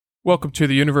Welcome to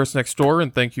the Universe Next Door,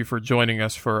 and thank you for joining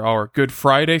us for our Good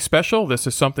Friday special. This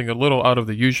is something a little out of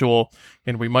the usual,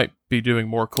 and we might be doing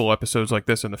more cool episodes like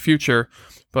this in the future.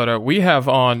 But we have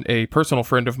on a personal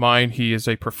friend of mine. He is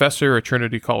a professor at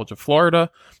Trinity College of Florida.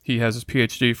 He has his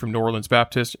PhD from New Orleans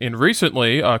Baptist. And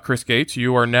recently, Chris Gates,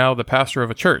 you are now the pastor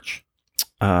of a church.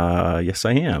 Yes,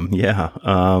 I am. Yeah.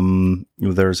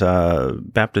 There's a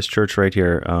Baptist church right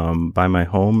here, by my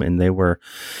home, and they were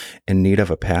in need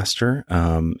of a pastor.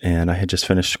 And I had just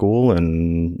finished school,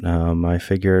 and, I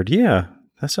figured, yeah,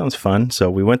 that sounds fun.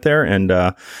 So we went there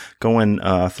and, going,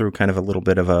 through kind of a little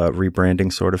bit of a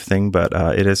rebranding sort of thing, but,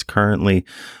 it is currently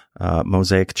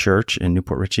Mosaic Church in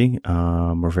Newport Richey.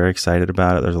 We're very excited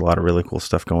about it. There's a lot of really cool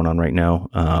stuff going on right now.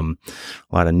 A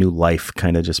lot of new life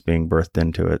kind of just being birthed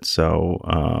into it. So,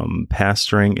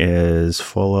 pastoring is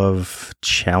full of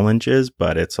challenges,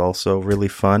 but it's also really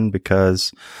fun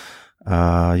because,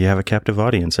 you have a captive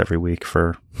audience every week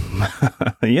for,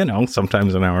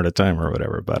 sometimes an hour at a time or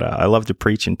whatever. But I love to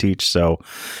preach and teach, so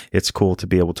it's cool to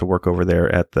be able to work over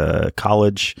there at the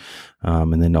college,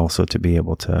 and then also to be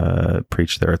able to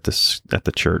preach there at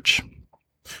the church.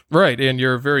 Right, and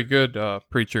you're a very good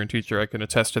preacher and teacher. I can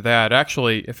attest to that.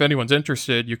 Actually, if anyone's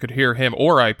interested, you could hear him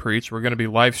or I preach. We're going to be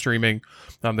live streaming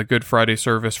the Good Friday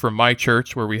service from my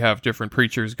church, where we have different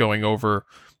preachers going over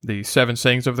the 7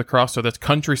 sayings of the cross. So that's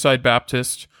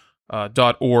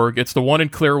countrysidebaptist.org. It's the one in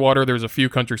Clearwater. There's a few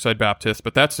Countryside Baptists,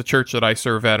 but that's the church that I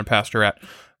serve at and pastor at.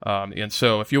 And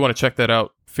so if you want to check that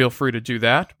out, feel free to do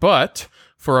that. But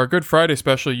for our Good Friday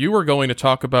special, you were going to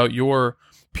talk about your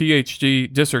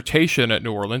PhD dissertation at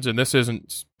New Orleans, and this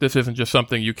isn't just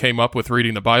something you came up with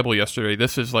reading the Bible yesterday.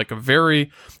 This is like a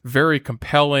very, very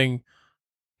compelling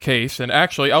case. And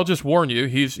actually, I'll just warn you,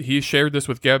 he's shared this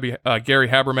with Gary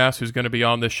Habermas, who's going to be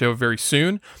on this show very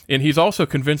soon, and he's also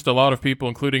convinced a lot of people,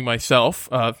 including myself,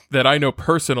 that I know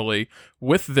personally,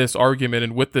 with this argument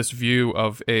and with this view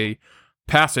of a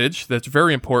passage that's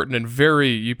very important and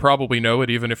you probably know it,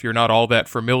 even if you're not all that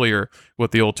familiar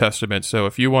with the Old Testament. So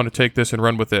if you want to take this and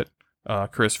run with it,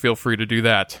 Chris, feel free to do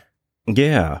that.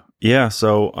 Yeah.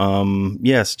 So,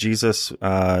 yes, Jesus,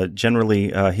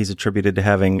 generally, he's attributed to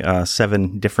having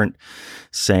 7 different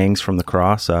sayings from the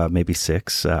cross, maybe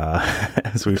 6,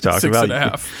 as we've talked about.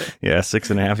 6.5. Yeah,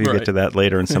 6.5. You Right. get to that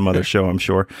later in some other show, I'm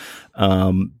sure.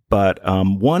 But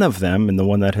one of them, and the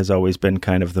one that has always been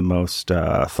kind of the most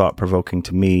thought-provoking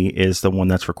to me, is the one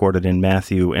that's recorded in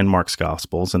Matthew and Mark's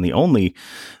Gospels, and the only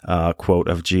quote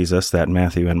of Jesus that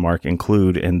Matthew and Mark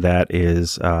include, and that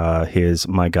is his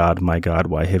my God,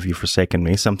 why have you forsaken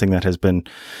me?" Something that has been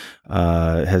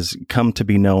has come to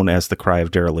be known as the cry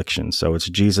of dereliction. So it's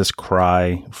Jesus' cry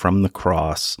from the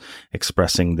cross,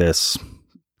 expressing this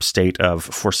state of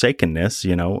forsakenness,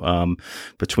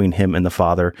 between him and the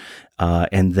Father.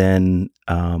 And then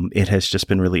it has just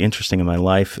been really interesting in my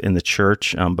life in the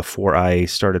church. Before I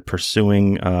started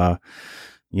pursuing,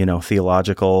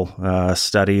 theological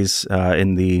studies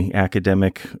in the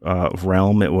academic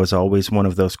realm, it was always one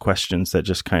of those questions that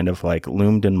just kind of like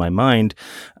loomed in my mind.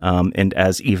 And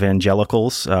as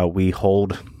evangelicals, we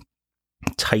hold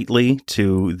tightly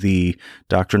to the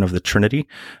doctrine of the Trinity,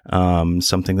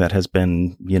 something that has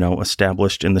been,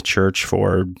 established in the church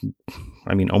for,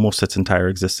 almost its entire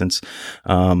existence,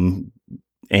 and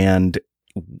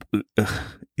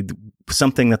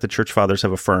something that the church fathers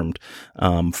have affirmed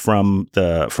from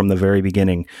the very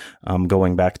beginning,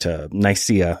 going back to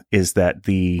Nicaea, is that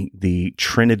the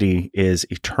Trinity is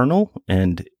eternal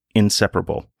and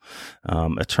inseparable,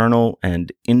 eternal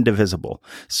and indivisible.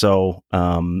 So,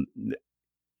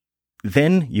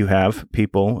 then you have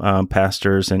people,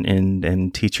 pastors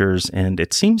and teachers, and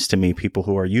it seems to me people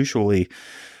who are usually,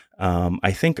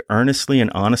 I think, earnestly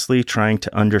and honestly trying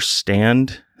to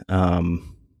understand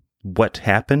what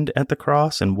happened at the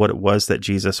cross and what it was that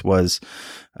Jesus was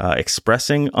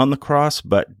expressing on the cross,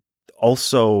 but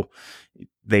also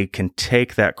they can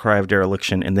take that cry of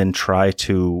dereliction and then try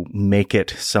to make it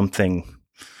something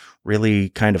really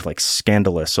kind of like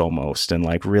scandalous almost. And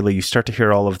like, really, you start to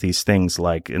hear all of these things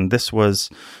like, and this was,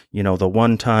 the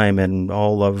one time in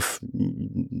all of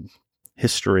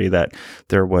history that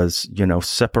there was,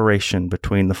 separation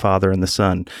between the Father and the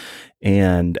Son.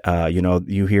 And,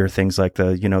 you hear things like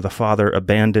the Father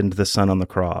abandoned the Son on the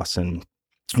cross. And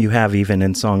you have even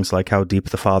in songs like How Deep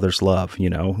the Father's Love,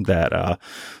 that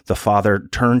the Father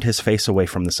turned his face away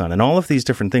from the Son, and all of these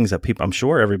different things that people, I'm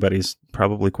sure everybody's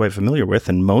probably quite familiar with.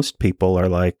 And most people are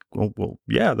like, well,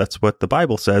 yeah, that's what the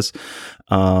Bible says.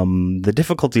 The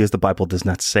difficulty is the Bible does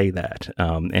not say that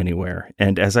anywhere.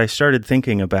 And as I started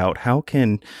thinking about how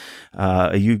can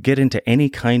you get into any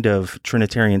kind of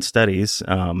Trinitarian studies,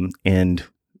 and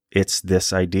it's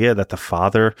this idea that the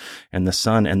Father and the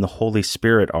Son and the Holy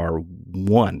Spirit are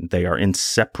one. They are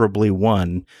inseparably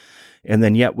one. And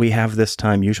then yet we have this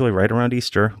time, usually right around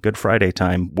Easter, Good Friday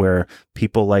time, where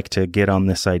people like to get on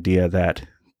this idea that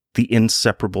the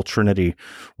inseparable Trinity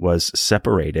was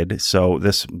separated. So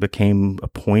this became a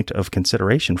point of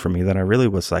consideration for me that I really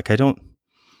was like,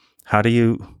 how do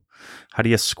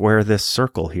you square this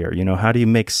circle here? How do you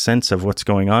make sense of what's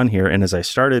going on here? And as I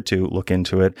started to look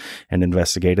into it and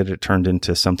investigate it, it turned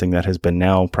into something that has been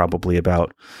now probably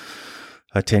about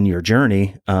a 10-year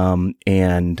journey.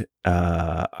 And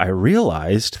I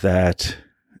realized that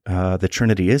the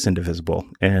Trinity is indivisible,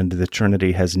 and the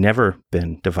Trinity has never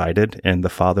been divided, and the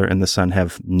Father and the Son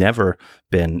have never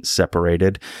been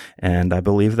separated. And I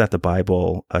believe that the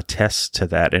Bible attests to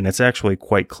that, and it's actually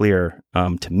quite clear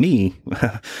to me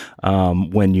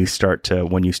when you start to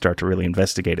really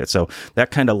investigate it. So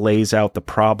that kind of lays out the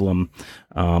problem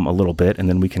a little bit, and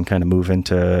then we can kind of move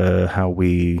into how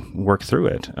we work through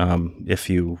it, if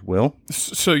you will.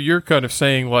 So you're kind of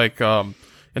saying like,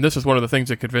 and this is one of the things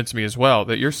that convinced me as well,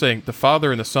 that you're saying the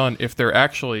Father and the Son, if they're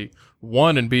actually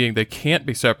one in being, they can't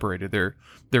be separated.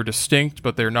 They're distinct,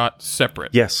 but they're not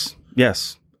separate. Yes.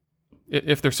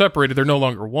 If they're separated, they're no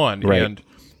longer one. Right.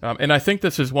 And I think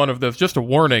this is one of those, just a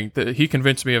warning, that he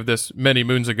convinced me of this many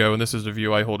moons ago, and this is a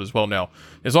view I hold as well now.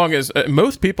 As long as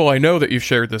most people I know that you've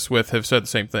shared this with have said the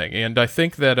same thing. And I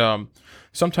think that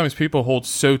sometimes people hold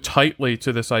so tightly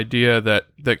to this idea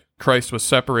that Christ was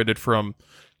separated from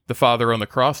the Father on the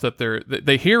cross that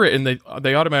they hear it and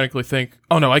they automatically think,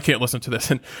 oh no, I can't listen to this.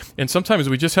 And sometimes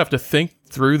we just have to think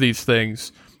through these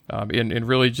things and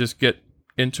really just get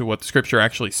into what the Scripture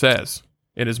actually says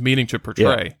and is meaning to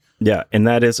portray. Yeah, and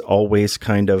that is always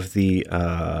kind of the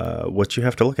what you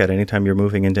have to look at anytime you're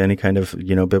moving into any kind of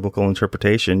biblical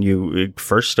interpretation. You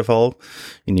first of all,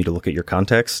 you need to look at your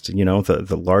context.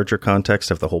 The larger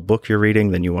context of the whole book you're reading.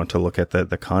 Then you want to look at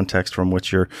the context from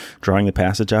which you're drawing the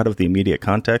passage out of, the immediate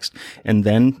context, and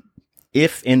then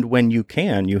if and when you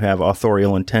can, you have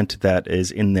authorial intent that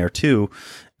is in there too.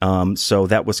 So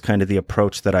that was kind of the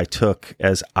approach that I took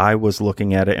as I was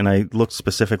looking at it. And I looked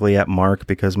specifically at Mark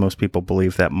because most people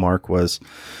believe that Mark was,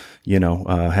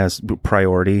 has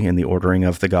priority in the ordering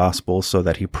of the gospel, so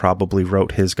that he probably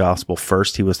wrote his gospel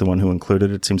first. He was the one who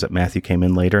included it. It seems that Matthew came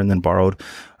in later and then borrowed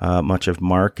much of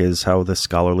Mark, is how the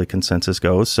scholarly consensus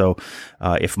goes. So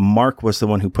if Mark was the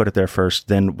one who put it there first,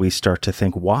 then we start to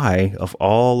think, why, of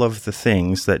all of the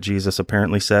things that Jesus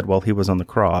apparently said while he was on the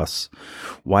cross,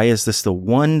 why is this the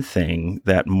one thing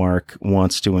that Mark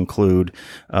wants to include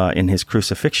in his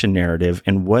crucifixion narrative?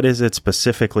 And what is it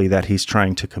specifically that he's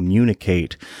trying to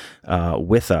communicate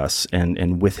with us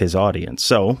and with his audience?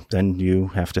 So then you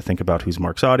have to think about who's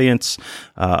Mark's audience.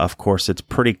 Of course, it's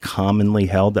pretty commonly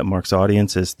held that Mark's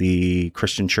audience is the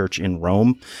Christian church in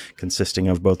Rome, consisting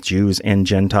of both Jews and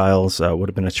Gentiles. Would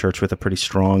have been a church with a pretty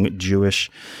strong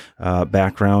Jewish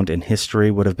background and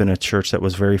history, would have been a church that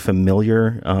was very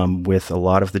familiar with a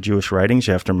lot of the Jewish writings.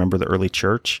 You have to remember the early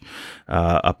church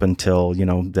up until,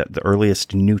 the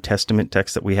earliest New Testament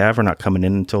texts that we have are not coming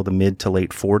in until the mid to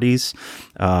late 40s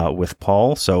with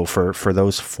Paul. So for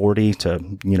those 40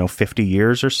 to 50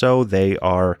 years or so, they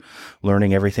are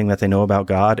learning everything that they know about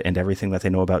God and everything that they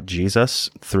know about Jesus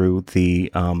through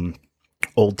the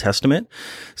Old Testament.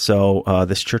 So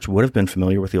this church would have been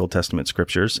familiar with the Old Testament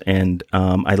scriptures. And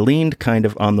I leaned kind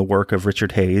of on the work of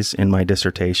Richard Hayes in my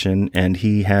dissertation, and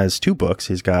he has two books.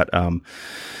 He's got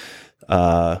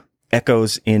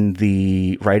Echoes in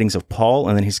the writings of Paul,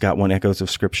 and then he's got one, Echoes of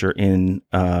Scripture in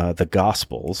the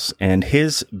Gospels. And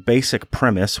his basic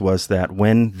premise was that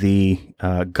when the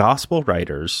Gospel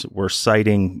writers were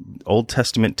citing Old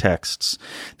Testament texts,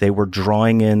 they were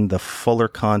drawing in the fuller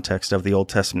context of the Old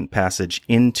Testament passage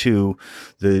into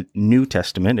the New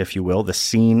Testament, if you will, the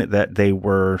scene that they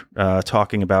were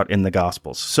talking about in the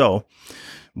Gospels. So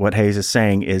what Hayes is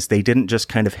saying is they didn't just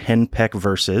kind of henpeck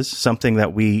verses, something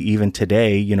that we even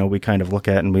today, we kind of look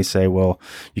at and we say, well,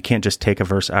 you can't just take a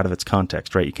verse out of its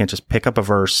context, right? You can't just pick up a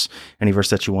verse, any verse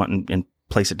that you want, and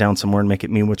place it down somewhere and make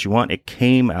it mean what you want. It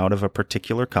came out of a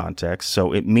particular context,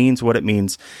 so it means what it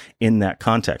means in that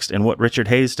context. And what Richard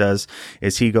Hayes does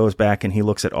is he goes back and he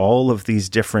looks at all of these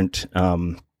different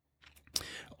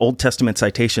Old Testament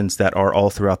citations that are all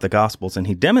throughout the Gospels, and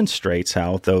he demonstrates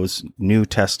how those New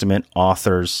Testament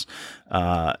authors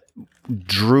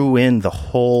drew in the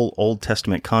whole Old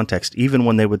Testament context, even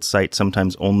when they would cite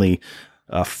sometimes only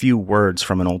a few words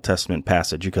from an Old Testament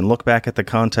passage. You can look back at the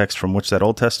context from which that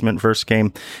Old Testament verse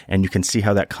came, and you can see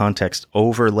how that context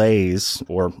overlays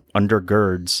or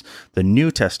undergirds the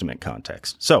New Testament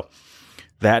context. So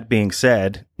that being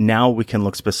said, now we can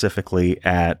look specifically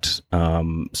at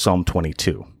Psalm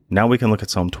 22. Now we can look at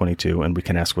Psalm 22 and we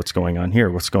can ask what's going on here.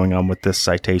 What's going on with this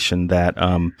citation that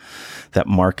that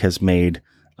Mark has made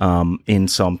in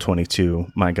Psalm 22?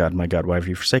 My God, why have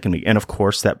you forsaken me? And of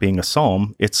course, that being a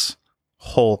psalm, its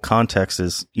whole context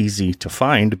is easy to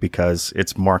find because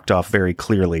it's marked off very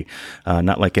clearly,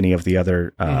 not like any of the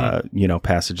other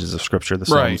passages of Scripture. The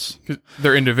Psalms, right?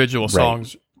 They're individual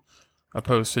songs. Right.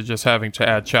 Opposed to just having to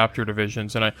add chapter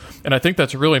divisions. And I think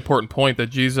that's a really important point that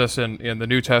Jesus and the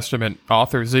New Testament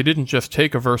authors, they didn't just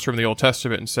take a verse from the Old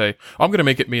Testament and say, I'm going to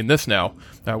make it mean this now.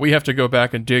 We have to go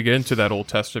back and dig into that Old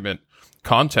Testament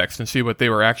context and see what they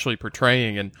were actually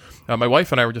portraying. And my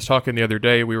wife and I were just talking the other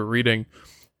day, we were reading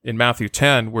in Matthew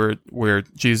 10 where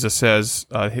Jesus says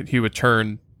he would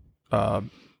turn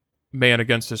man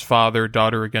against his father,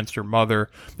 daughter against her mother.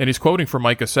 And he's quoting from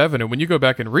Micah 7. And when you go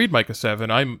back and read Micah 7,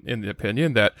 I'm in the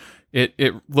opinion that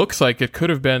it looks like it could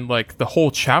have been like the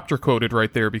whole chapter quoted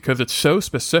right there because it's so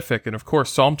specific. And of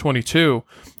course, Psalm 22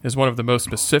 is one of the most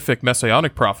specific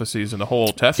messianic prophecies in the whole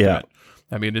Old Testament.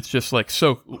 Yeah. I mean, it's just like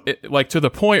like to the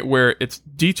point where it's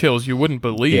details you wouldn't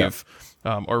believe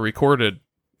are recorded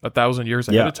 1,000 years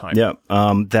ahead of time. Yeah,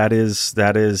 that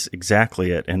is exactly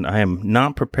it. And I am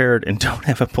not prepared and don't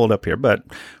have it pulled up here, but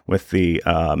with the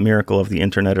miracle of the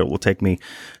internet, it will take me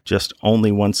just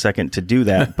only 1 second to do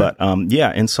that. But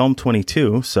in Psalm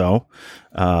 22, so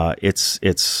it's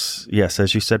yes,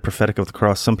 as you said, prophetic of the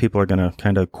cross. Some people are going to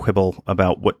kind of quibble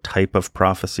about what type of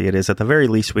prophecy it is. At the very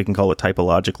least, we can call it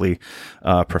typologically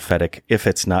prophetic if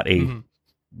it's not a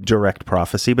direct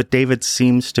prophecy, but David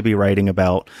seems to be writing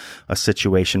about a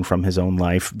situation from his own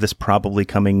life. This probably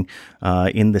coming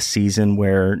in the season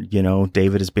where,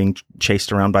 David is being chased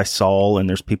around by Saul and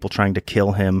there's people trying to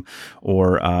kill him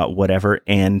or whatever.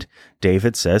 And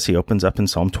David says, he opens up in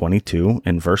Psalm 22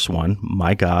 in verse 1,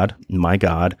 my God,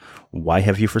 why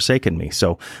have you forsaken me?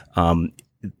 So,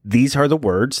 these are the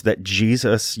words that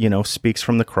Jesus, speaks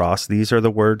from the cross. These are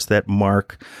the words that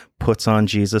Mark puts on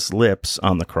Jesus' lips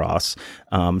on the cross.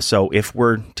 So if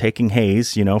we're taking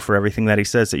Hayes, for everything that he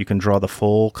says, that you can draw the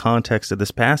full context of this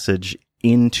passage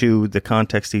into the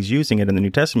context he's using it in the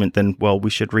New Testament, then, well, we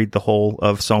should read the whole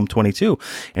of Psalm 22.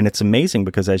 And it's amazing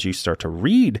because as you start to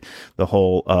read the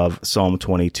whole of Psalm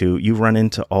 22, you run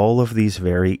into all of these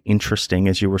very interesting,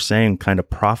 as you were saying, kind of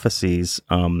prophecies,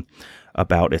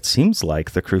 about, it seems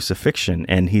like, the crucifixion.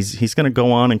 And he's going to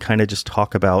go on and kind of just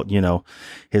talk about,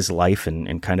 his life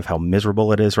and kind of how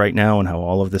miserable it is right now and how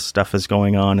all of this stuff is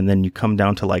going on. And then you come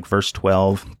down to like verse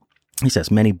 12. He says,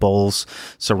 many bulls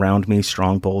surround me,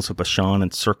 strong bulls of Bashan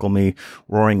encircle me,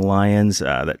 roaring lions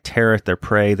that tear at their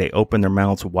prey. They open their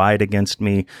mouths wide against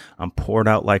me. I'm poured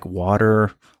out like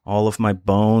water. All of my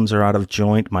bones are out of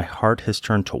joint. My heart has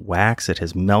turned to wax. It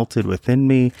has melted within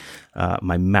me.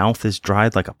 My mouth is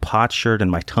dried like a potsherd,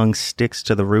 and my tongue sticks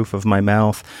to the roof of my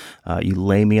mouth. You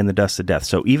lay me in the dust of death.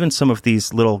 So even some of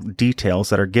these little details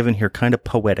that are given here kind of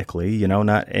poetically,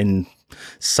 not in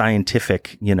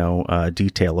scientific,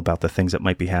 detail about the things that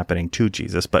might be happening to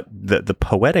Jesus, but the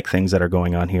poetic things that are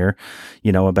going on here,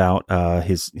 about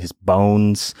his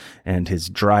bones and his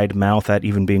dried mouth, that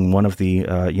even being one of the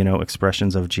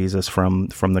expressions of Jesus from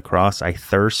the cross. I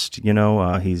thirst,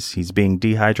 he's being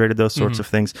dehydrated, those sorts of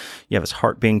things. You have his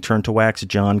heart being turned to wax.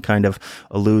 John kind of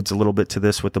alludes a little bit to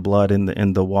this with the blood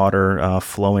in the water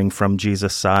flowing from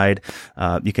Jesus' side.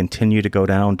 You continue to go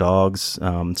down. Dogs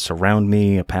surround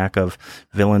me. A pack of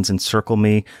villains encircle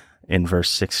me. In verse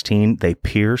 16, they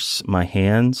pierce my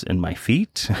hands and my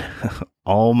feet.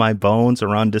 All my bones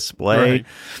are on display. Right.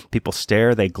 People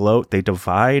stare, they gloat, they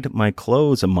divide my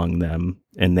clothes among them,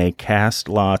 and they cast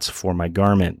lots for my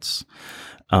garments.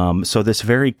 So this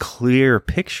very clear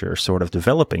picture sort of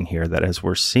developing here that as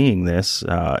we're seeing this,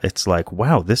 it's like,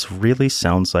 wow, this really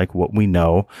sounds like what we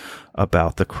know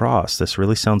about the cross. This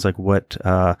really sounds like what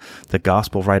the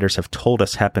gospel writers have told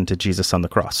us happened to Jesus on the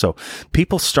cross. So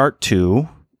people start to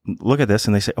look at this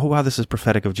and they say, oh, wow, this is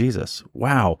prophetic of Jesus.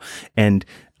 Wow. And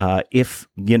if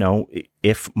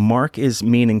Mark is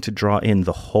meaning to draw in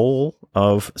the whole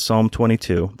of Psalm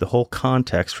 22, the whole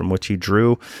context from which he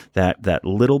drew that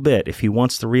little bit, if he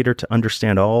wants the reader to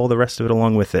understand all the rest of it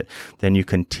along with it, then you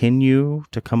continue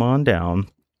to come on down.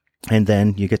 And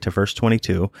then you get to verse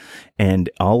 22, and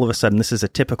all of a sudden, this is a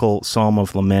typical psalm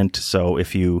of lament. So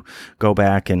if you go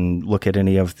back and look at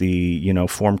any of the,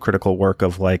 form critical work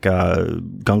of like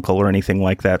Gunkel or anything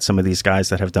like that, some of these guys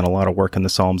that have done a lot of work in the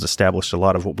Psalms established a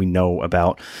lot of what we know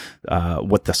about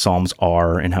what the Psalms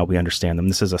are and how we understand them.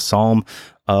 This is a psalm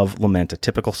of lament, a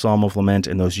typical psalm of lament,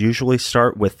 and those usually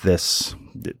start with this,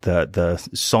 the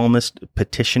psalmist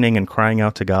petitioning and crying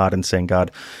out to God and saying,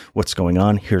 God, what's going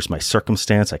on? Here's my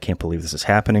circumstance. I can't believe this is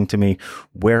happening to me.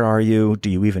 Where are you? Do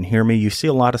you even hear me? You see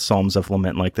a lot of psalms of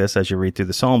lament like this as you read through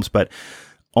the Psalms, but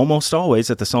almost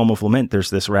always at the Psalm of Lament, there's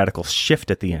this radical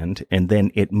shift at the end, and then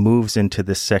it moves into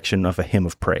this section of a hymn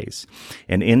of praise.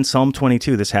 And in Psalm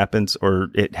 22, this happens, or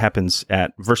it happens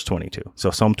at verse 22.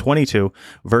 So Psalm 22,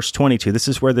 verse 22, this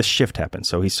is where this shift happens.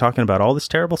 So he's talking about all this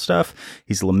terrible stuff.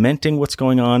 He's lamenting what's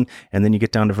going on. And then you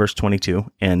get down to verse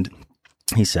 22, and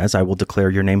he says, I will declare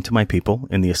your name to my people.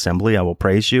 In the assembly, I will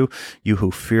praise you. You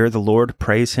who fear the Lord,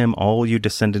 praise him. All you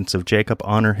descendants of Jacob,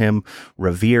 honor him,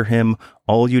 revere him.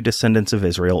 All you descendants of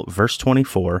Israel. Verse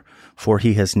 24, for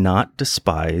he has not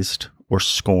despised or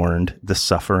scorned the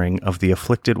suffering of the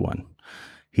afflicted one.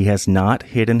 He has not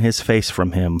hidden his face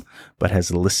from him, but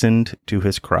has listened to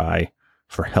his cry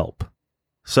for help.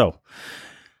 So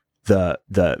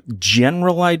the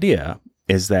general idea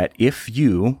is that if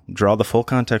you draw the full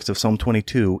context of Psalm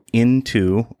 22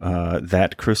 into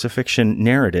that crucifixion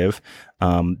narrative,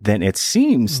 then it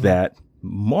seems that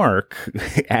Mark,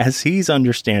 as he's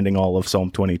understanding all of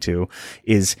Psalm 22,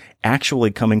 is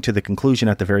actually coming to the conclusion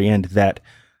at the very end that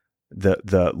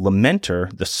the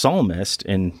lamenter, the psalmist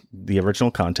in the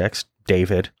original context,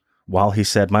 David, while he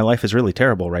said, my life is really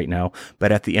terrible right now,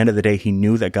 but at the end of the day, he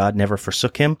knew that God never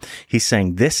forsook him. He's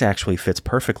saying this actually fits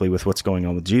perfectly with what's going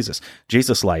on with Jesus.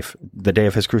 Jesus' life, the day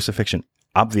of his crucifixion,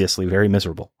 obviously very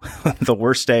miserable. The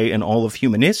worst day in all of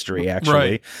human history,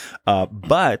 actually. Right.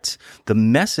 But the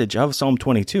message of Psalm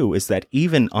 22 is that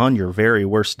even on your very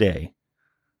worst day,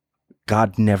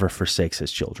 God never forsakes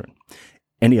his children.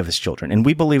 Any of his children. And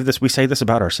we believe this, we say this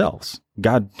about ourselves.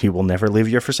 God, he will never leave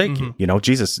you or forsake you. You know,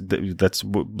 Jesus,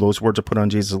 those words are put on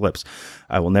Jesus' lips.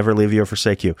 I will never leave you or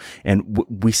forsake you. And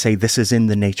we say this is in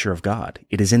the nature of God.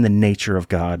 It is in the nature of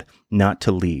God not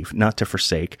to leave, not to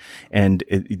forsake. And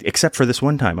except for this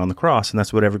one time on the cross. And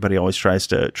that's what everybody always tries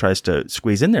to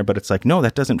squeeze in there. But it's like, no,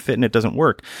 that doesn't fit and it doesn't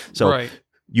work. So right.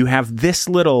 You have this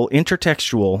little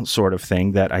intertextual sort of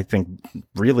thing that I think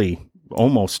really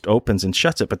almost opens and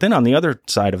shuts it. But then on the other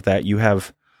side of that, you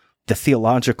have the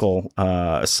theological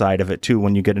side of it too,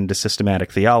 when you get into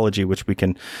systematic theology, which we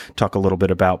can talk a little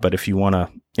bit about. But if you want to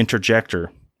interject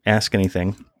or ask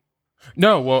anything.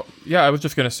 No, well, yeah, I was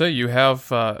just going to say you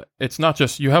have, it's not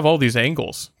just, you have all these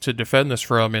angles to defend this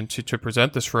from and to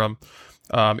present this from.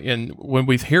 And when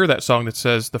we hear that song that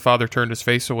says the Father turned his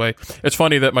face away, it's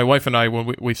funny that my wife and I,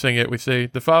 when we sing it, we say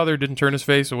the Father didn't turn his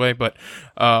face away, but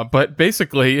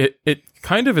basically it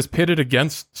kind of is pitted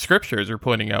against Scripture, as we're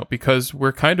pointing out, because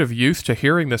we're kind of used to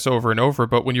hearing this over and over.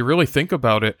 But when you really think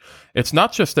about it, it's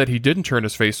not just that he didn't turn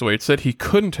his face away; it's that he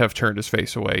couldn't have turned his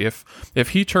face away. If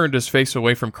he turned his face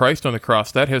away from Christ on the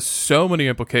cross, that has so many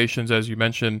implications, as you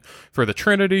mentioned, for the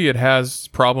Trinity. It has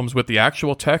problems with the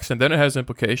actual text, and then it has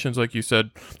implications, like you said,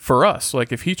 for us.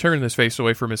 Like if he turned his face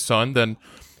away from his Son, then,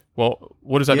 well,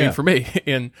 what does that mean for me?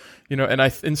 And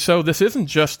and so this isn't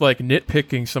just like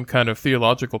nitpicking some kind of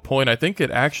theological point. I think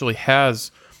it actually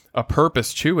has a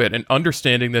purpose to it, and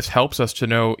understanding this helps us to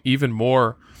know even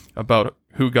more about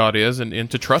who God is and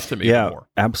to trust him even more.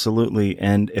 Yeah, absolutely.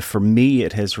 And for me,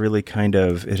 it has really kind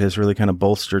of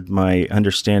bolstered my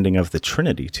understanding of the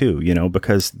Trinity too,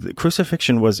 because the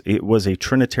crucifixion was a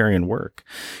Trinitarian work.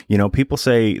 People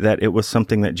say that it was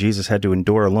something that Jesus had to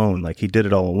endure alone, like he did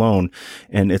it all alone.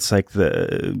 And it's like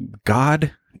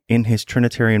God in his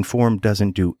Trinitarian form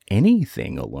doesn't do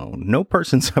anything alone. No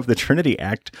persons of the Trinity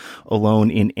act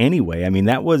alone in any way. I mean,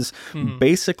 that was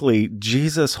basically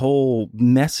Jesus' whole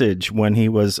message when he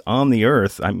was on the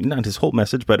earth. I mean, not his whole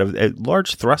message, but a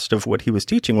large thrust of what he was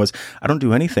teaching was, I don't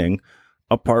do anything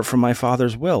apart from my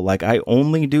Father's will. Like, I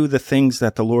only do the things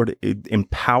that the Lord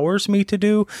empowers me to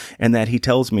do and that he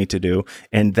tells me to do.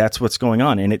 And that's what's going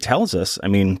on. And it tells us, I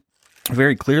mean,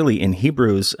 very clearly in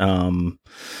Hebrews,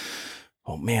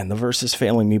 oh man, the verse is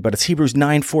failing me, but it's Hebrews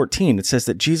 9:14. It says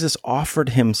that Jesus offered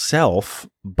himself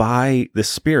by the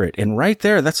Spirit. And right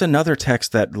there, that's another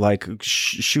text that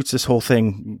shoots this whole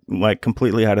thing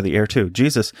completely out of the air too.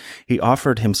 Jesus, he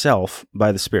offered himself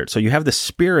by the Spirit. So you have the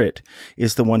Spirit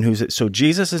is the one so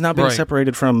Jesus is not being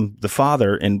separated from the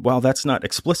Father. And while that's not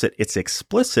explicit, it's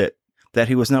explicit that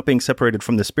he was not being separated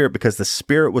from the Spirit because the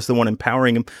Spirit was the one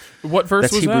empowering him. What verse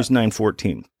that's was Hebrews that?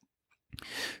 9:14.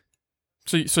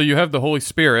 So you have the Holy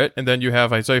Spirit, and then you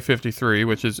have Isaiah 53,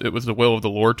 which is, it was the will of the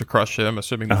Lord to crush him,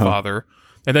 assuming the Father.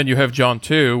 And then you have John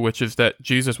 2, which is that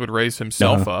Jesus would raise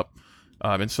himself up.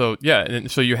 And so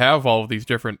you have all of these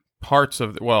different parts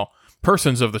of,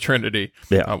 persons of the Trinity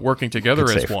working together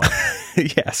as one.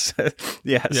 Yes.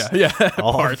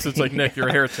 All parts. It's like, Nick, you're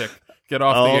a heretic. Get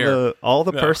off the air. All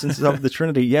the persons of the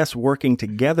Trinity, yes, working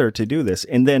together to do this.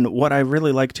 And then what I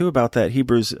really like too about that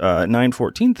Hebrews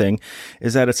 9:14 thing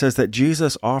is that it says that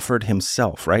Jesus offered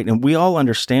himself, right? And we all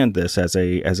understand this as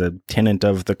a tenet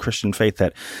of the Christian faith,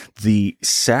 that the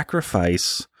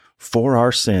sacrifice for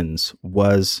our sins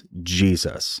was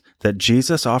Jesus, that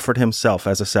Jesus offered himself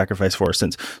as a sacrifice for our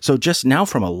sins. So just now,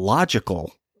 from a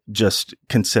logical just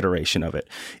consideration of it,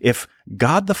 if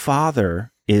God the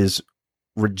Father is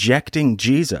rejecting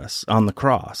Jesus on the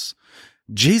cross,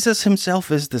 Jesus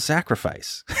himself is the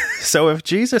sacrifice. So if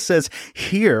Jesus says,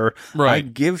 here, I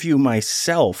give you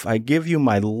myself, I give you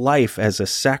my life as a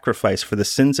sacrifice for the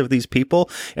sins of these people,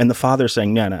 and the Father's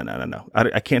saying, no,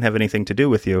 I can't have anything to do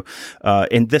with you.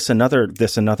 And just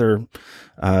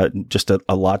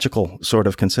a logical sort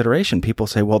of consideration. People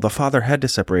say, well, the Father had to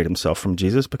separate himself from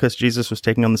Jesus because Jesus was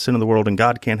taking on the sin of the world and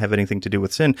God can't have anything to do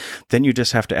with sin. Then you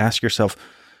just have to ask yourself,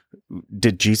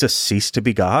 did Jesus cease to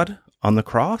be God on the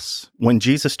cross? When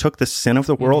Jesus took the sin of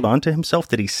the world onto himself,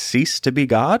 did he cease to be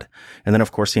God? And then,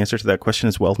 of course, the answer to that question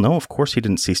is, well, no, of course he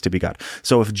didn't cease to be God.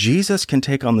 So if Jesus can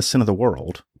take on the sin of the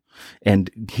world and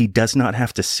he does not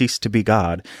have to cease to be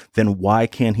God, then why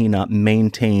can he not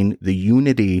maintain the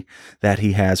unity that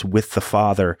he has with the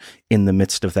Father in the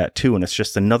midst of that too? And it's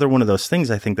just another one of those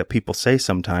things I think that people say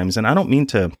sometimes, and I don't mean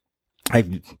to,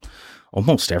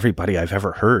 almost everybody I've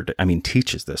ever heard,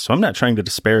 teaches this. So I'm not trying to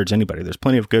disparage anybody. There's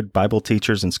plenty of good Bible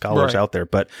teachers and scholars out there.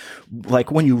 But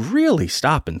like when you really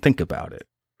stop and think about it,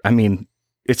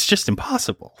 it's just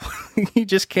impossible. You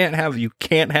can't have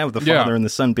the Father and the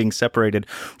Son being separated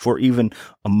for even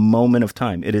a moment of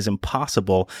time. It is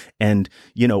impossible. And,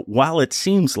 while it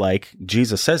seems like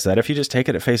Jesus says that, if you just take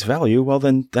it at face value, well,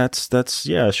 then that's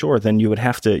sure. Then you would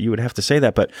have to say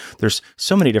that. But there's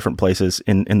so many different places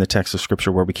in the text of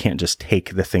Scripture where we can't just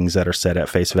take the things that are said at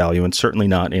face value, and certainly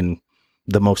not in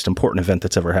the most important event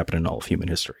that's ever happened in all of human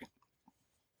history.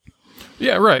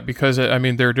 Yeah, right, because,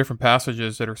 there are different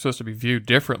passages that are supposed to be viewed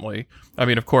differently.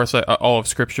 Of course, all of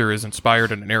Scripture is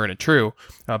inspired and inerrant and true,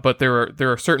 but there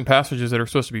are certain passages that are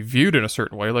supposed to be viewed in a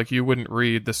certain way. Like, you wouldn't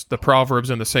read the Proverbs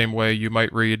in the same way you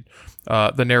might read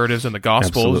the narratives in the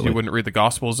Gospels. Absolutely. You wouldn't read the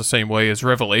Gospels the same way as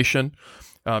Revelation.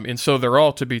 And so they're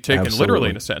all to be taken literally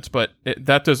in a sense, but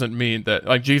that doesn't mean that,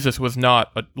 like, Jesus was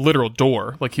not a literal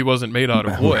door. Like, he wasn't made out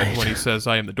of wood when he says,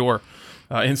 I am the door.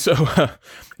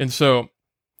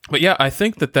 But yeah, I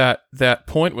think that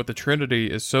point with the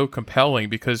Trinity is so compelling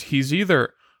because he's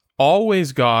either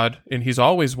always God and he's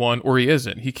always one, or he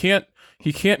isn't. He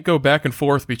can't go back and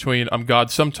forth between I'm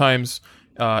God sometimes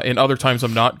and other times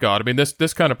I'm not God.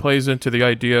 This kind of plays into the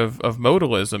idea of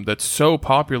modalism that's so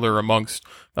popular amongst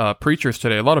preachers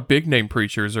today. A lot of big name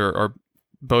preachers are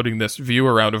boating this view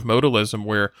around of modalism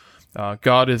where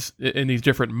God is in these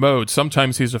different modes.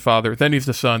 Sometimes he's the Father, then he's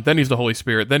the Son, then he's the Holy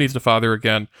Spirit, then he's the Father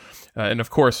again. And of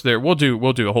course, we'll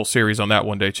do a whole series on that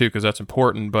one day too, because that's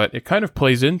important. But it kind of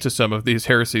plays into some of these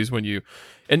heresies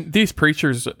and these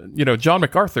preachers. John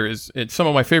MacArthur and some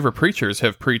of my favorite preachers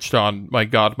have preached on my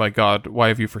God, why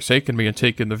have you forsaken me, and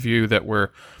taken the view that we're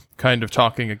kind of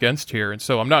talking against here. And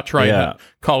so I'm not trying to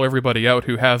call everybody out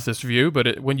who has this view,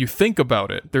 but when you think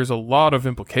about it, there's a lot of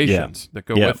implications that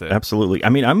go with it. Absolutely.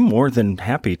 I'm more than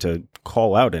happy to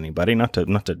call out anybody, not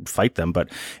to fight them, but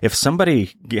if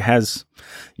somebody has,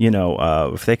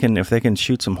 if they can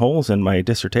shoot some holes in my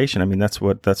dissertation, that's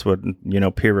what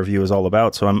peer review is all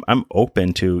about. So I'm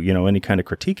open to any kind of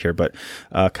critique here, but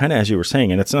kind of as you were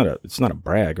saying, and it's not a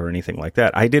brag or anything like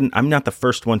that. I'm not the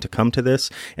first one to come to this,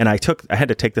 and I had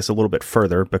to take this a little bit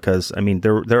further because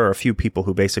there are a few people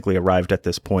who basically arrived at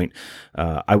this point.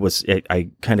 I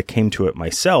kind of came to it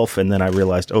myself, and then I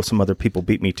realized, some other people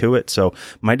beat me to it. So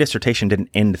my dissertation didn't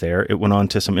end there. It went on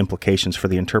to some implications for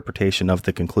the interpretation of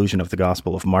the conclusion of the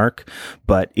Gospel of Mark,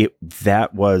 but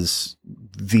that was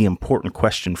the important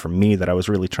question for me that I was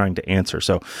really trying to answer.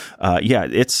 So,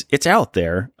 it's out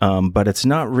there, but it's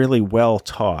not really well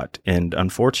taught, and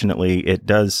unfortunately, it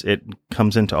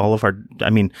comes into all of our.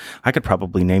 I could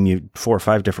probably name you 4 or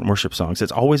 5 different worship songs.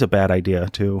 It's always a bad idea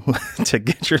to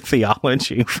get your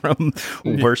theology from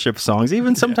worship songs,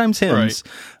 even sometimes hymns.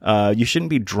 Right. You shouldn't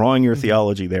be drawing your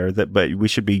theology there. But we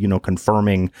should be,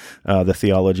 confirming the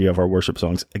theology of our worship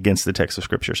songs against the text of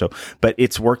Scripture. So, but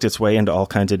it's worked its way into all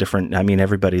kinds of different.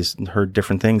 Everybody's heard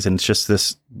different things, and it's just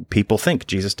this. People think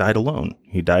Jesus died alone.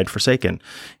 He died forsaken.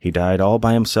 He died all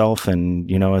by himself,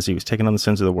 and as he was taking on the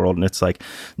sins of the world. And it's like,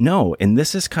 no. And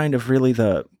this is kind of really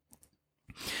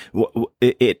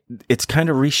It's kind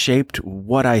of reshaped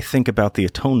what I think about the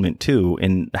atonement too,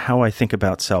 and how I think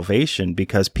about salvation,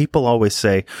 because people always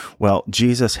say, well,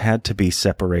 Jesus had to be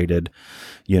separated,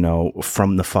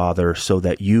 from the Father so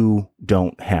that you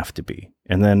don't have to be.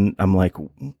 And then I'm like,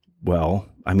 well,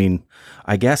 I mean,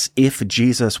 I guess if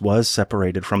Jesus was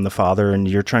separated from the Father and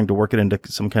you're trying to work it into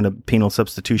some kind of penal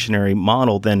substitutionary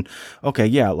model, then okay,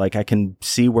 yeah, like I can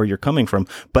see where you're coming from,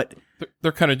 but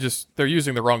they're kind of they're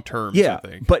using the wrong terms. Yeah, I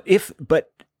think.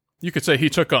 but you could say he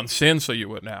took on sin so you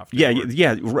wouldn't have to.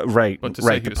 Yeah, right.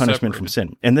 The punishment from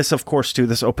sin. And this, of course, too,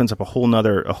 this opens up a whole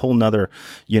nother,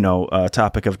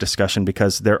 topic of discussion,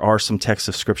 because there are some texts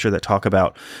of scripture that talk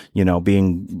about,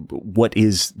 being, what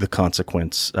is the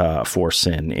consequence, for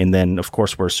sin? And then, of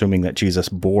course, we're assuming that Jesus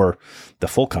bore the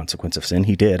full consequence of sin.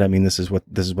 He did. I mean, this is what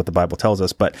the Bible tells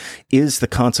us, but is the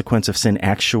consequence of sin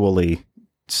actually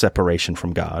separation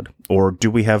from God? Or do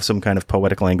we have some kind of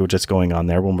poetic language that's going on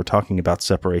there when we're talking about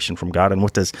separation from God? And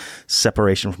what does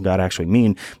separation from God actually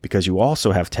mean? Because you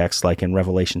also have texts like in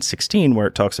Revelation 16, where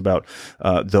it talks about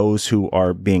those who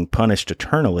are being punished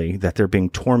eternally, that they're being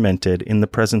tormented in the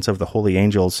presence of the holy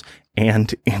angels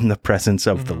and in the presence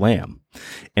of the Lamb.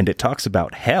 And it talks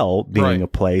about hell being a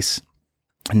place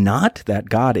not that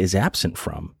God is absent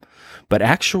from, but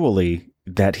actually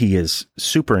that he is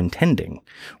superintending,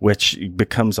 which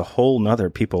becomes a whole nother,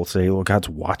 people say, well, God's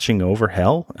watching over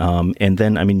hell. And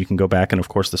then, I mean, you can go back, and of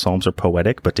course the Psalms are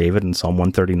poetic, but David in Psalm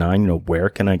 139, where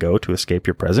can I go to escape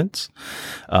your presence?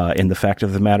 And the fact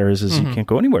of the matter is you can't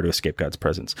go anywhere to escape God's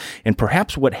presence. And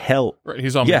perhaps what hell,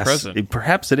 he's omnipresent. Yes,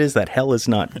 perhaps it is that hell is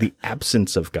not the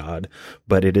absence of God,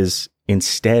 but it is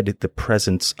instead the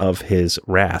presence of his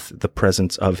wrath, the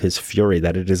presence of his fury,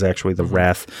 that it is actually the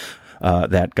wrath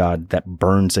that God that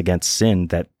burns against sin,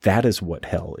 that is what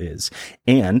hell is.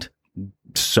 And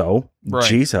so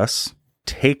Jesus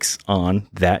takes on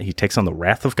that. He takes on the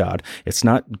wrath of God. It's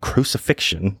not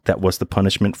crucifixion that was the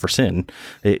punishment for sin.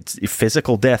 It's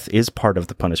physical death is part of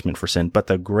the punishment for sin, but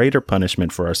the greater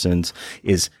punishment for our sins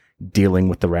is dealing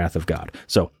with the wrath of God.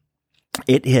 So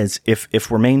it is,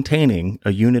 if we're maintaining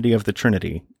a unity of the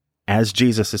Trinity, as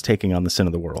Jesus is taking on the sin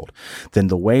of the world, then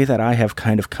the way that I have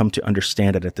kind of come to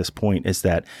understand it at this point is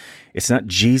that it's not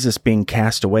Jesus being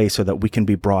cast away so that we can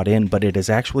be brought in, but it is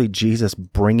actually Jesus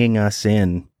bringing us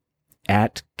in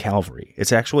at Calvary.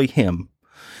 It's actually him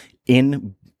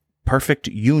in perfect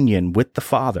union with the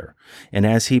Father. And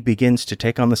as he begins to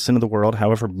take on the sin of the world,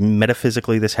 however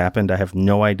metaphysically this happened, I have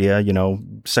no idea.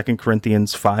 2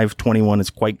 Corinthians 5:21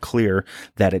 is quite clear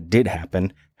that it did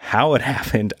happen. How it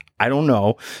happened, I don't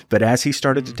know. But as he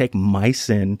started to take my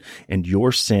sin and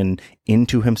your sin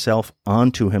into himself,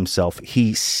 onto himself,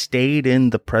 he stayed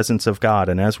in the presence of God.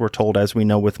 And as we're told, as we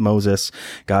know with Moses,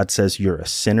 God says, you're a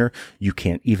sinner. You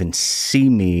can't even see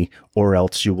me or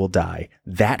else you will die.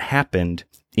 That happened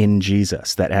in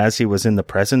Jesus, that as he was in the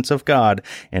presence of God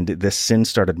and this sin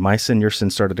started, my sin, your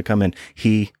sin started to come in,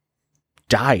 he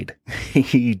died.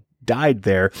 He died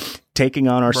there, taking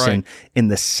on our sin, in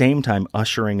the same time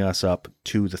ushering us up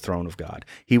to the throne of God.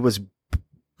 He was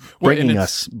bringing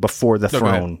us before the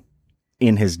throne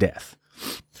in his death.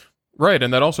 Right,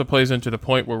 and that also plays into the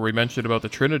point where we mentioned about the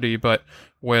Trinity, but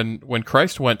when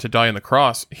Christ went to die on the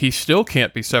cross, he still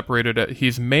can't be separated.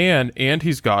 He's man and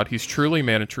he's God. He's truly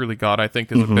man and truly God, I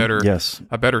think is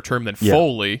a better term than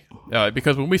fully,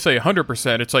 because when we say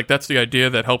 100%, it's like that's the idea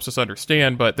that helps us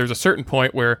understand, but there's a certain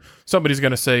point where somebody's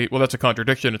going to say, well, that's a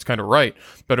contradiction, it's kind of right.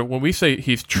 But when we say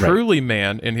he's truly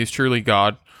man and he's truly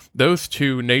God, those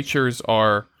two natures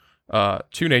are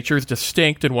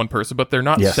distinct in one person, but they're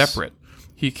not separate.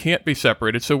 He can't be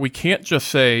separated, so we can't just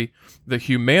say the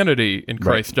humanity in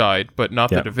Christ died, but not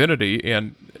the divinity.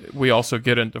 And we also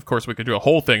get in, of course, we could do a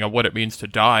whole thing on what it means to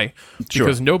die,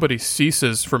 because nobody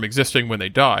ceases from existing when they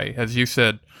die. As you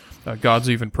said,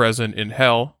 God's even present in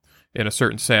hell in a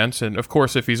certain sense. And of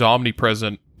course, if he's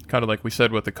omnipresent, kind of like we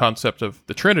said with the concept of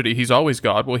the Trinity, he's always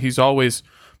God. Well, he's always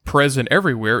present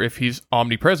everywhere if he's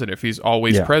omnipresent, if he's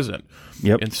always present.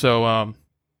 And so,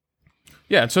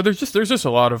 and so there's just a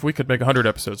lot of, we could make 100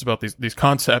 episodes about these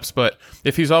concepts, but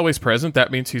if he's always present, that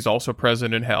means he's also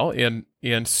present in hell,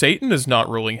 and Satan is not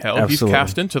ruling hell. Absolutely. He's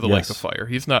cast into the lake of fire.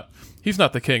 He's not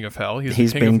the king of hell.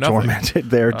 He's the king being of nothing. Tormented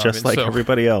there just like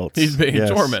everybody else. He's being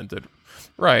tormented.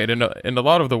 Right, and a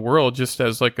lot of the world, just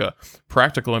as like a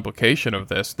practical implication of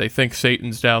this, they think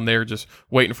Satan's down there just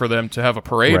waiting for them to have a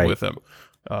parade with him.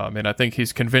 And I think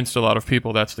he's convinced a lot of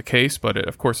people that's the case, but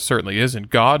of course it certainly isn't.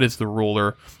 God is the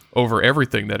ruler over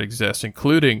everything that exists,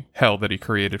 including hell that he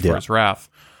created for his wrath.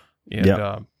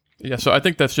 And so I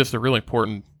think that's just a really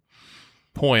important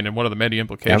point and one of the many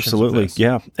implications. Absolutely. Of this.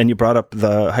 Yeah. And you brought up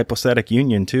the hypostatic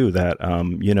union too, that,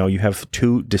 you have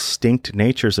two distinct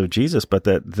natures of Jesus, but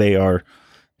that they are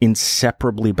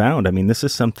inseparably bound. I mean, this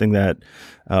is something that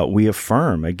we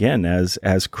affirm again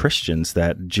as Christians,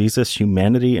 that Jesus'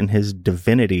 humanity and his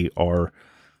divinity are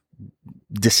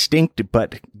distinct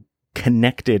but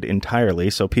connected entirely.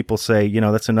 So people say,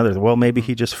 that's another, well, maybe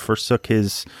he just forsook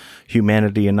his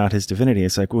humanity and not his divinity.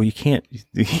 It's like, well, you can't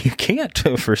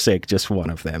forsake just one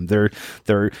of them.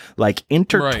 They're like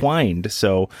intertwined. Right.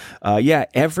 So,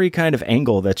 every kind of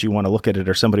angle that you want to look at it,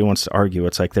 or somebody wants to argue,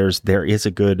 it's like there is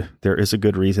a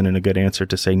good reason and a good answer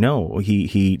to say, no,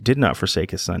 he did not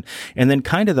forsake his son. And then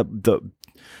kind of the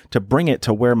to bring it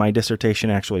to where my dissertation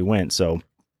actually went. So,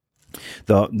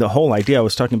 the whole idea, I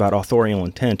was talking about authorial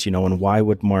intent, and why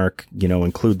would Mark,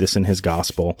 include this in his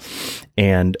gospel?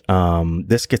 And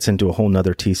this gets into a whole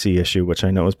nother TC issue, which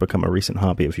I know has become a recent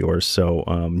hobby of yours. So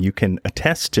you can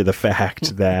attest to the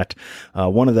fact that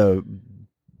one of the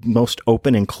most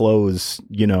open and close,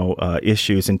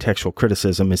 issues in textual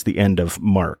criticism is the end of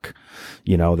Mark.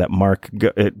 That Mark,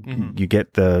 you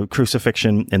get the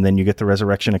crucifixion and then you get the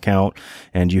resurrection account,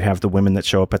 and you have the women that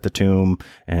show up at the tomb,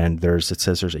 and it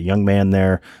says there's a young man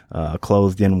there,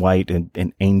 clothed in white, and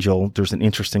an angel. There's an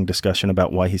interesting discussion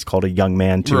about why he's called a young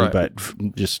man too, right. But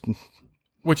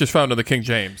which is found in the King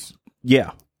James.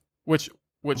 Yeah. Which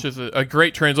is a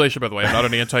great translation, by the way. I'm not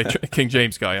an anti-King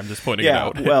James guy. I'm just pointing it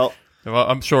out. Well,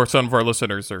 I'm sure some of our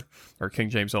listeners are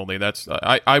King James only. That's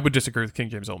I would disagree with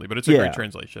King James only, but it's a great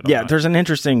translation. There's an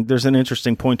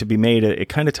interesting point to be made. It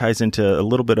kind of ties into a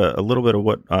little bit of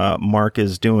what Mark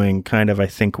is doing, kind of, I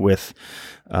think, with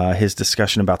his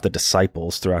discussion about the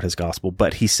disciples throughout his gospel.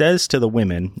 But he says to the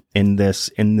women in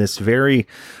this very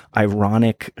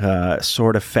ironic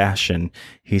sort of fashion,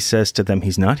 he says to them,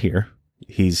 he's not here.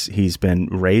 He's been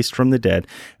raised from the dead.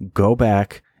 Go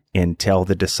back and tell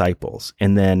the disciples.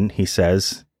 And then he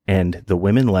says, and the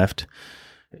women left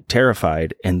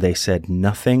terrified, and they said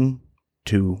nothing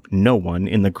to no one.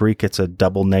 In the Greek, it's a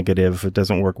double negative. It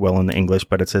doesn't work well in the English,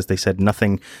 but it says they said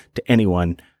nothing to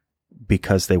anyone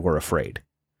because they were afraid.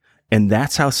 And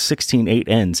that's how 16:8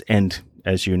 ends. And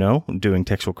as you know, doing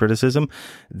textual criticism,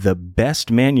 the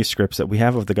best manuscripts that we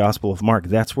have of the Gospel of Mark,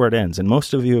 that's where it ends. And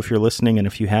most of you, if you're listening, and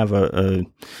if you have a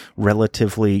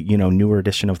relatively, newer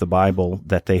edition of the Bible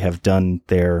that they have done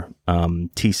their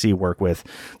TC work with,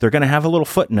 they're going to have a little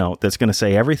footnote that's going to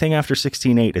say everything after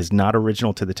 16:8 is not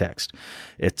original to the text.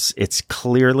 It's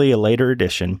clearly a later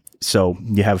edition. So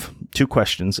you have two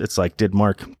questions. It's like, did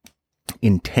Mark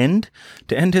intend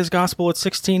to end his gospel at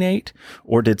 16:8,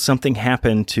 or did something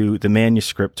happen to the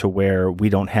manuscript to where we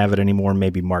don't have it anymore?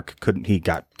 Maybe Mark he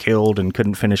got killed and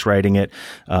couldn't finish writing it.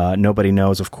 Nobody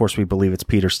knows. Of course, we believe it's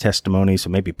Peter's testimony, so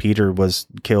maybe Peter was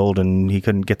killed and he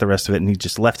couldn't get the rest of it and he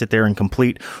just left it there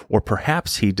incomplete, or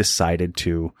perhaps he decided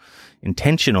to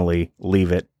intentionally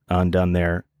leave it undone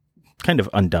there. Kind of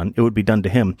undone. It would be done to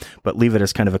him, but leave it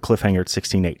as kind of a cliffhanger at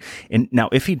 16:8. And now,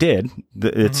 if he did,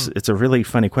 it's a really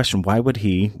funny question. Why would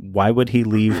he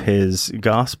leave his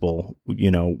gospel,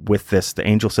 with this? The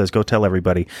angel says, go tell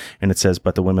everybody. And it says,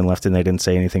 but the women left and they didn't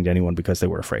say anything to anyone because they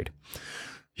were afraid.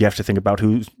 You have to think about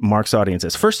who Mark's audience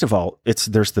is. First of all,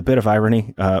 there's the bit of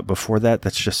irony before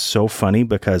that's just so funny,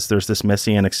 because there's this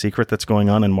messianic secret that's going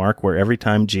on in Mark where every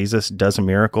time Jesus does a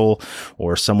miracle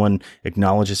or someone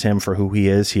acknowledges him for who he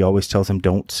is, he always tells them,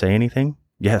 don't say anything.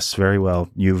 Yes, very well.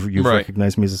 You've right.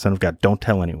 recognized me as the Son of God. Don't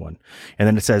tell anyone. And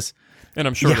then it says, and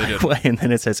I'm sure they did. And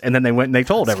then it says, and then they went and they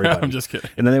told everybody. I'm just kidding.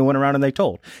 And then they went around and they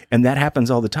told. And that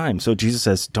happens all the time. So Jesus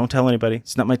says, don't tell anybody.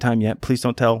 It's not my time yet. Please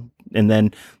don't tell. And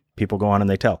then people go on and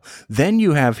they tell. Then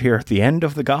you have here at the end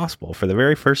of the gospel, for the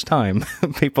very first time,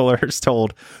 people are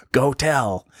told, go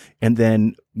tell. And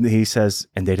then he says,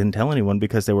 and they didn't tell anyone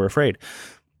because they were afraid.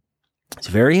 It's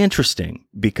very interesting,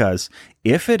 because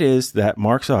if it is that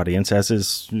Mark's audience, as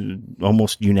is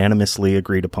almost unanimously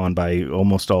agreed upon by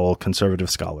almost all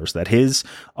conservative scholars, that his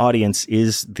audience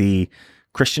is the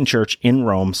Christian church in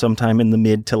Rome sometime in the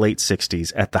mid to late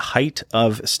 60s, at the height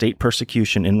of state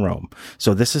persecution in Rome.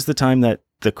 So this is the time that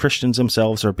the Christians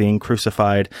themselves are being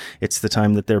crucified. It's the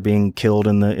time that they're being killed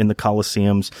in the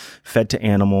Colosseums, fed to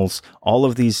animals, all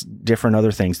of these different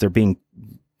other things. They're being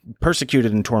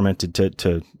persecuted and tormented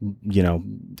to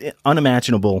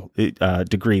unimaginable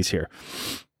degrees here.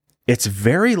 It's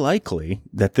very likely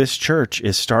that this church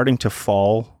is starting to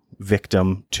fall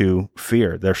victim to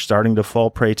fear. They're starting to fall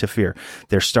prey to fear.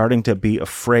 They're starting to be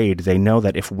afraid. They know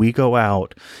that if we go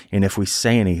out and if we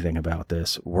say anything about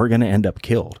this, we're going to end up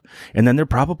killed. And then they're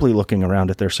probably looking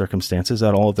around at their circumstances,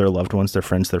 at all of their loved ones, their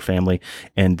friends, their family,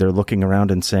 and they're looking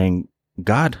around and saying,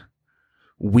 God,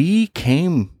 we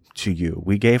came to you.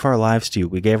 We gave our lives to you.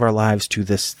 We gave our lives to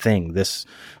this thing, this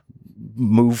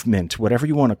movement, whatever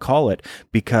you want to call it,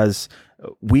 because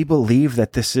we believe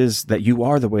that you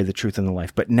are the way, the truth, and the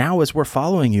life. But now as we're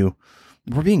following you,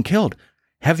 we're being killed.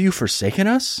 Have you forsaken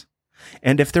us?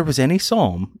 And if there was any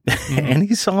psalm,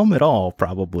 any psalm at all,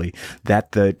 probably,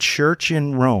 that the church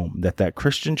in Rome, that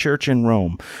Christian church in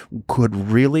Rome could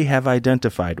really have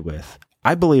identified with,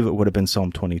 I believe it would have been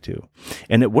Psalm 22.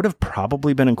 And it would have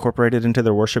probably been incorporated into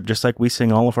their worship, just like we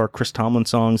sing all of our Chris Tomlin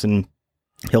songs and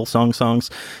Hillsong songs,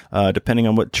 depending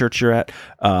on what church you're at.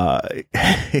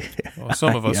 Well,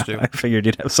 some of us do. I figured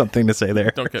you'd have something to say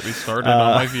there. Don't get me started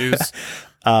on my views.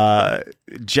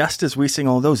 Just as we sing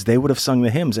all those, they would have sung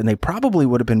the hymns, and they probably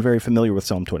would have been very familiar with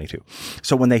Psalm 22.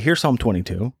 So when they hear Psalm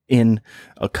 22 in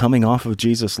a coming off of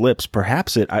Jesus' lips,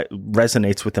 perhaps it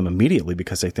resonates with them immediately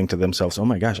because they think to themselves, oh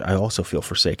my gosh, I also feel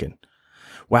forsaken.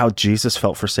 Wow, Jesus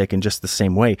felt forsaken just the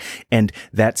same way. And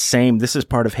this is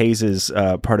part of Hayes's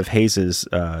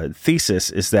thesis,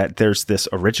 is that there's this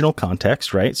original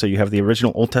context, right? So you have the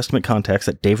original Old Testament context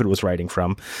that David was writing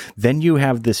from. Then you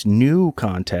have this new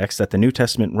context that the New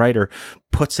Testament writer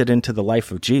puts it into the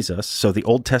life of Jesus. So the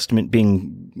Old Testament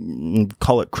being,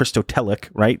 call it Christotelic,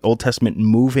 right? Old Testament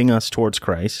moving us towards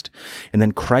Christ. And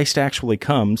then Christ actually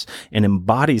comes and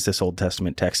embodies this Old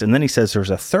Testament text. And then he says there's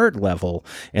a third level,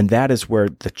 and that is where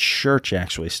the church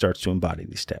actually starts to embody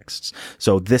these texts.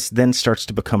 So this then starts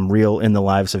to become real in the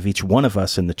lives of each one of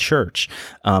us in the church.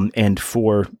 And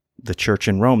for the church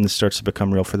in Rome, this starts to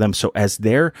become real for them. So as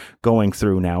they're going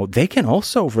through now, they can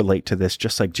also relate to this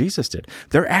just like Jesus did.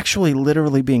 They're actually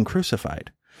literally being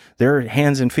crucified. Their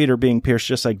hands and feet are being pierced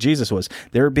just like Jesus was.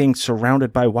 They're being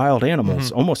surrounded by wild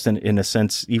animals, almost in a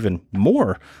sense, even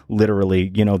more literally,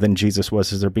 than Jesus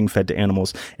was, as they're being fed to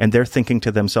animals. And they're thinking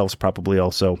to themselves probably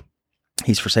also,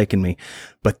 he's forsaken me.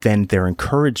 But then they're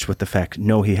encouraged with the fact,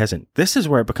 no, he hasn't. This is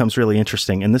where it becomes really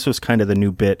interesting. And this was kind of the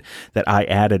new bit that I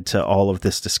added to all of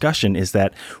this discussion, is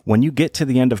that when you get to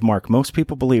the end of Mark, most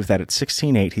people believe that at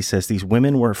 16:8, he says these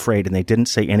women were afraid and they didn't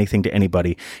say anything to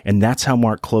anybody. And that's how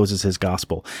Mark closes his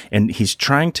gospel. And he's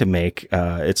trying to make,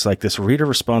 it's like this reader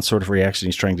response sort of reaction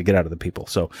he's trying to get out of the people.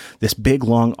 So this big,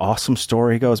 long, awesome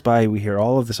story goes by. We hear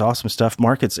all of this awesome stuff.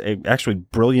 Mark, it's actually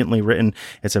brilliantly written.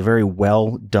 It's a very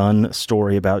well done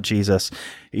story about Jesus.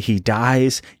 He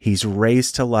dies, he's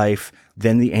raised to life.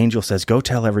 Then the angel says, go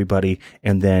tell everybody.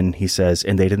 And then he says,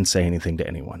 and they didn't say anything to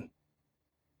anyone.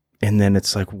 And then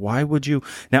it's like, why would you?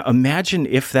 Now imagine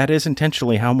if that is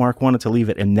intentionally how Mark wanted to leave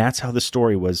it, and that's how the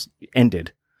story was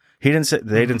ended. They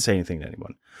didn't say anything to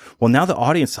anyone. Well, now the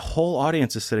whole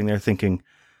audience is sitting there thinking,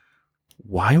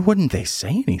 why wouldn't they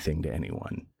say anything to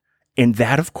anyone? And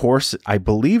that, of course, I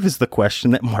believe is the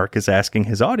question that Mark is asking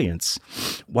his audience.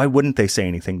 Why wouldn't they say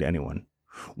anything to anyone?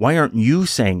 Why aren't you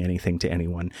saying anything to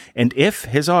anyone? And if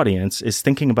his audience is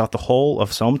thinking about the whole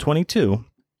of Psalm 22,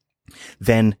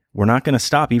 then we're not going to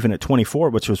stop even at 24,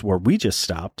 which was where we just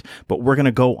stopped, but we're going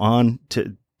to go on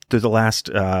to the last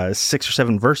 6 or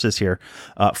 7 verses here.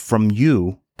 From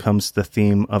you comes the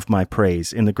theme of my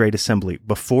praise in the great assembly.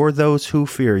 Before those who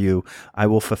fear you, I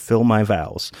will fulfill my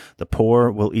vows. The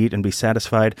poor will eat and be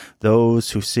satisfied.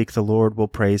 Those who seek the Lord will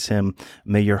praise him.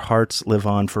 May your hearts live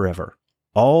on forever.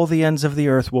 All the ends of the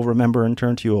earth will remember and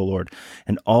turn to you, O Lord,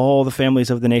 and all the families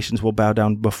of the nations will bow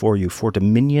down before you. For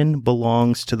dominion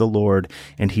belongs to the Lord,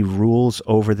 and he rules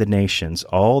over the nations.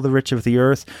 All the rich of the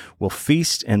earth will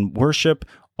feast and worship.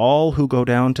 All who go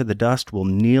down to the dust will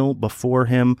kneel before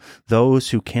him,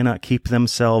 those who cannot keep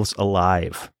themselves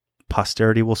alive.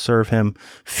 Posterity will serve him.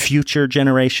 Future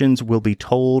generations will be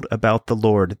told about the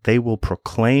Lord. They will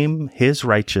proclaim his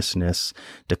righteousness,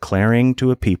 declaring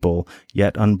to a people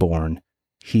yet unborn,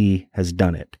 he has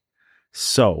done it.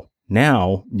 So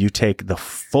now you take the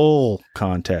full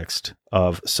context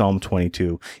of Psalm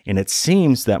 22, and it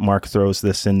seems that Mark throws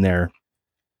this in there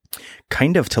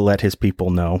kind of to let his people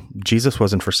know Jesus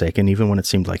wasn't forsaken, even when it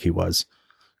seemed like he was.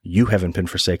 You haven't been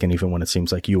forsaken, even when it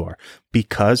seems like you are.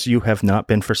 Because you have not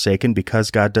been forsaken,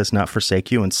 because God does not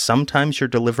forsake you, and sometimes your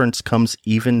deliverance comes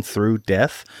even through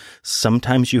death.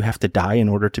 Sometimes you have to die in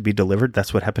order to be delivered.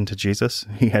 That's what happened to Jesus.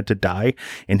 He had to die,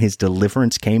 and his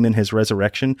deliverance came in his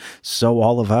resurrection. So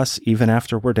all of us, even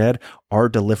after we're dead, our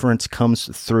deliverance comes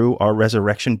through our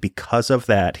resurrection. Because of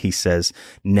that, he says,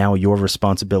 now your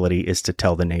responsibility is to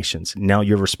tell the nations. Now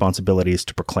your responsibility is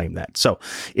to proclaim that. So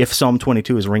if Psalm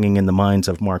 22 is ringing in the minds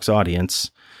of Mark's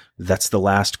audience, That's the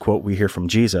last quote we hear from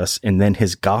Jesus. And then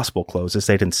his gospel closes.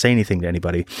 They didn't say anything to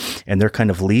anybody. And they're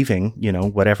kind of leaving,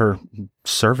 whatever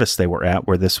service they were at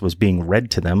where this was being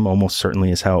read to them, almost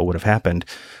certainly is how it would have happened.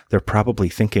 They're probably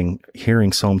thinking,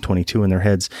 hearing Psalm 22 in their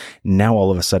heads. Now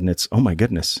all of a sudden it's, oh my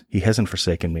goodness, he hasn't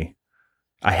forsaken me.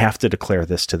 I have to declare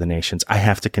this to the nations. I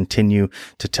have to continue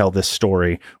to tell this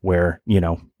story where,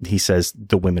 he says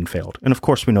the women failed. And of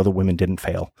course we know the women didn't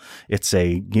fail. It's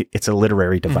a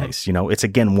literary device. It's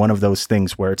again, one of those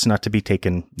things where it's not to be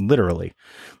taken literally.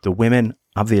 The women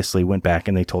obviously went back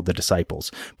and they told the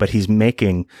disciples, but he's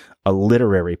making a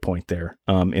literary point there,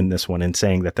 in this one and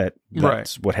saying that's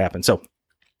right. What happened. So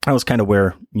that was kind of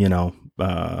where,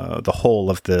 the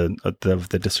whole of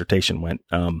the dissertation went.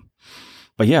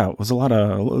 But yeah, it was a lot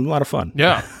of fun.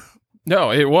 Yeah.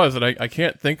 No, it was. And I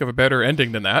can't think of a better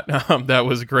ending than that. That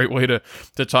was a great way to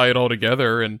tie it all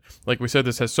together. And like we said,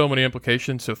 this has so many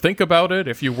implications. So think about it.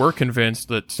 If you were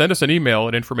convinced, send us an email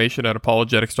at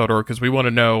information@apologetics.org because we want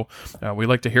to know. We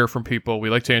like to hear from people. We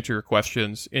like to answer your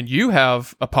questions. And you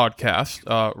have a podcast,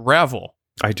 Ravel.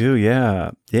 I do,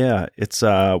 yeah. Yeah. It's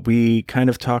we kind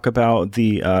of talk about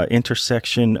the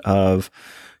intersection of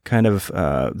kind of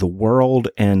the world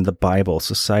and the Bible,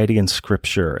 society and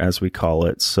scripture, as we call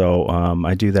it. So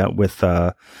I do that with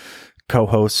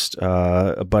co-host,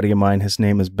 a buddy of mine. His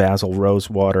name is Basil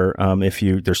Rosewater.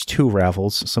 There's two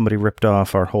Ravels. Somebody ripped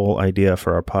off our whole idea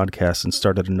for our podcast and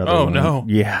started another one. Oh, no.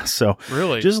 Yeah, so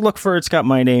really, just look for it's got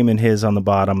my name and his on the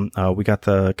bottom. We got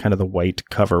the kind of the white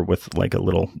cover with like a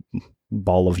little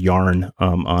ball of yarn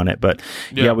on it, but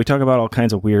yeah, we talk about all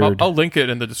kinds of weird. I'll link it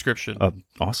in the description.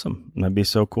 Awesome, that'd be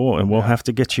so cool, and we'll have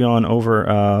to get you on over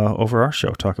our show,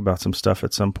 talk about some stuff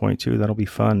at some point too. That'll be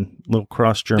fun, little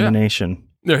cross germination.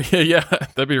 Yeah,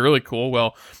 that'd be really cool.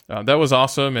 Well, that was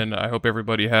awesome, and I hope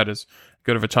everybody had as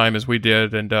good of a time as we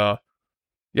did. And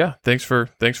thanks for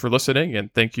listening,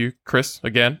 and thank you, Chris,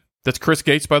 again. That's Chris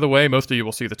Gates, by the way. Most of you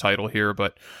will see the title here,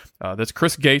 but that's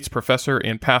Chris Gates, professor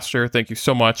and pastor. Thank you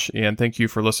so much, and thank you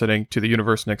for listening to The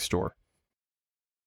Universe Next Door.